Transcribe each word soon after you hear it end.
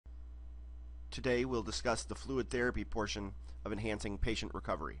Today we'll discuss the fluid therapy portion of enhancing patient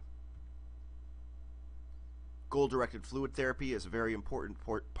recovery. Goal-directed fluid therapy is a very important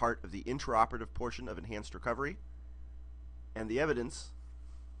part of the intraoperative portion of enhanced recovery, and the evidence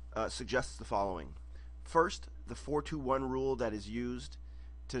suggests the following. First, the 4-2-1 rule that is used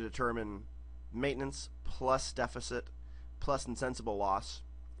to determine maintenance plus deficit plus insensible loss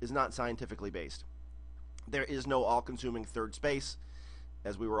is not scientifically based. There is no all-consuming third space.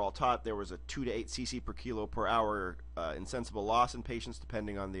 As we were all taught, there was a 2 to 8 cc per kilo per hour insensible loss in patients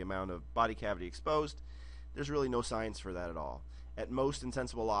depending on the amount of body cavity exposed. There's really no science for that at all. At most,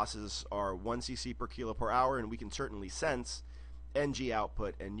 insensible losses are 1 cc per kilo per hour, and we can certainly sense NG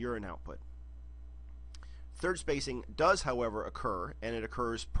output and urine output. Third spacing does, however, occur, and it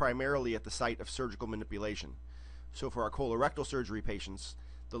occurs primarily at the site of surgical manipulation. So for our colorectal surgery patients,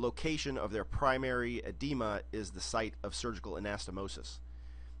 the location of their primary edema is the site of surgical anastomosis.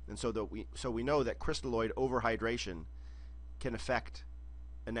 And so we know that crystalloid overhydration can affect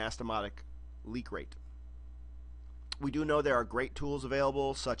anastomotic leak rate. We do know there are great tools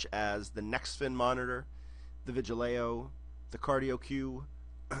available, such as the NextFin monitor, the Vigileo, the CardioQ.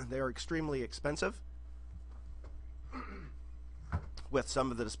 They are extremely expensive, with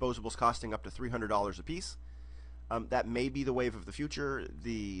some of the disposables costing up to $300 a piece. That may be the wave of the future.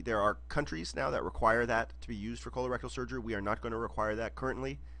 There are countries now that require that to be used for colorectal surgery. We are not going to require that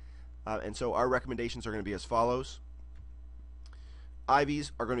currently. And so our recommendations are going to be as follows.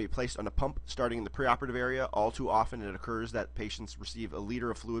 IVs are going to be placed on a pump starting in the preoperative area. All too often it occurs that patients receive a liter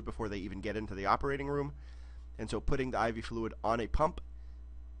of fluid before they even get into the operating room. And so putting the IV fluid on a pump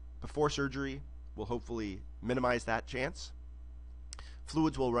before surgery will hopefully minimize that chance.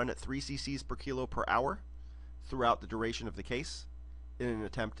 Fluids will run at 3 cc's per kilo per hour throughout the duration of the case in an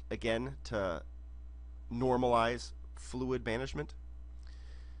attempt, again, to normalize fluid management.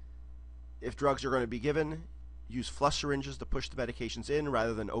 If drugs are going to be given, use flush syringes to push the medications in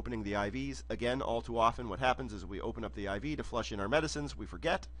rather than opening the IVs. Again, all too often what happens is we open up the IV to flush in our medicines, we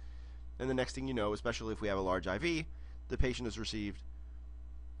forget, and the next thing you know, especially if we have a large IV, the patient has received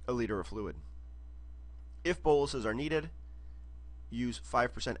a liter of fluid. If boluses are needed, use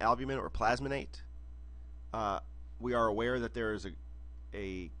 5% albumin or plasminate. We are aware that there is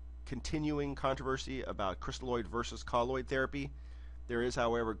a continuing controversy about crystalloid versus colloid therapy. There is,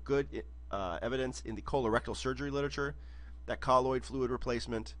 however, good evidence in the colorectal surgery literature that colloid fluid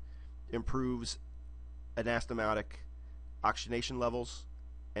replacement improves anastomotic oxygenation levels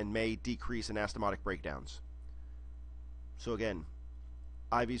and may decrease anastomotic breakdowns. So again,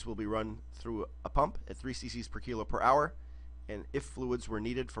 IVs will be run through a pump at 3 cc's per kilo per hour, and if fluids were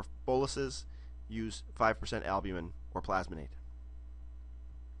needed for boluses, use 5% albumin or plasminate.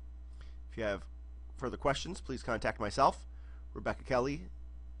 If you have further questions, please contact myself, Rebecca Kelly,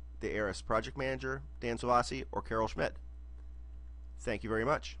 the ERAS project manager, Dan Savasi, or Carol Schmidt. Thank you very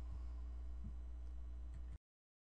much.